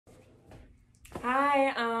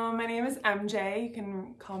Hi, my name is MJ. You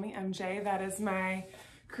can call me MJ. That is my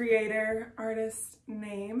creator artist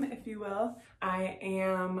name, if you will. I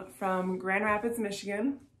am from Grand Rapids,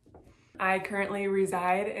 Michigan. I currently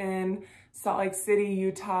reside in Salt Lake City,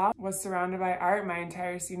 Utah. Was surrounded by art my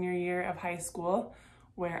entire senior year of high school,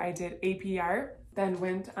 where I did AP art, then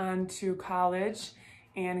went on to college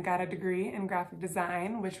and got a degree in graphic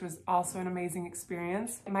design, which was also an amazing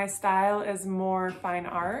experience. My style is more fine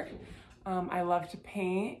art. I love to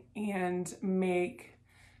paint and make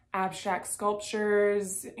abstract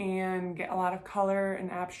sculptures and get a lot of color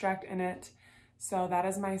and abstract in it. So that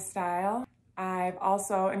is my style. I've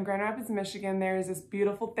also, in Grand Rapids, Michigan, there's this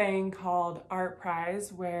beautiful thing called Art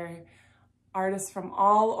Prize where artists from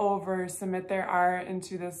all over submit their art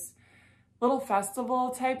into this little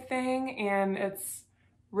festival type thing, and it's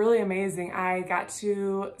really amazing. I got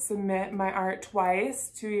to submit my art twice,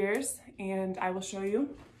 2 years, and I will show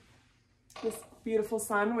you this beautiful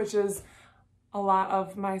sun, which is a lot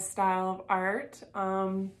of my style of art,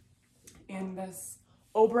 and this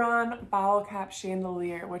Oberon bottle cap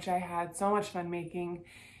chandelier, which I had so much fun making.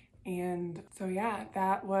 And so yeah,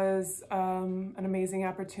 that was an amazing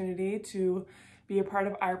opportunity to be a part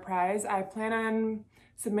of Art Prize. I plan on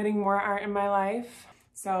submitting more art in my life.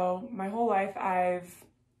 So my whole life I've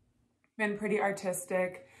been pretty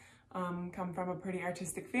artistic, come from a pretty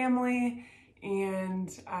artistic family, and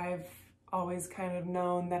I've always kind of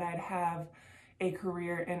known that I'd have a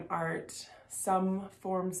career in art, some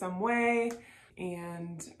form, some way,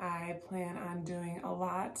 and I plan on doing a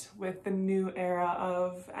lot with the new era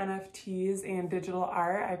of NFTs and digital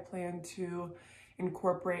art. I plan to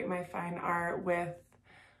incorporate my fine art with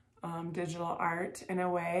digital art in a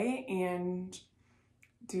way and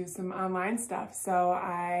do some online stuff. So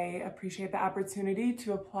I appreciate the opportunity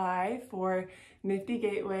to apply for Nifty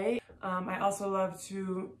Gateway. I also love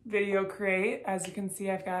to video create. As you can see,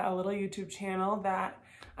 I've got a little YouTube channel that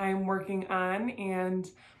I'm working on, and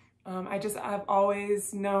I've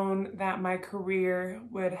always known that my career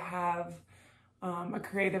would have a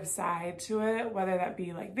creative side to it, whether that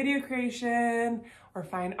be like video creation or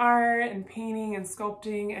fine art and painting and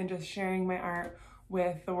sculpting and just sharing my art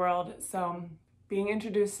with the world. So being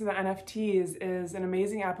introduced to the NFTs is an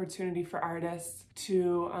amazing opportunity for artists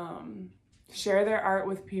to share their art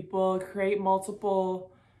with people, create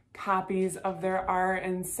multiple copies of their art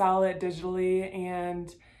and sell it digitally,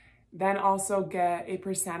 and then also get a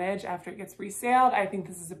percentage after it gets resaled. I think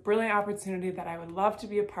this is a brilliant opportunity that I would love to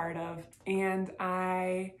be a part of, and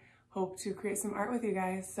I hope to create some art with you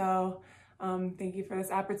guys. So thank you for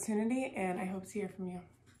this opportunity, and I hope to hear from you.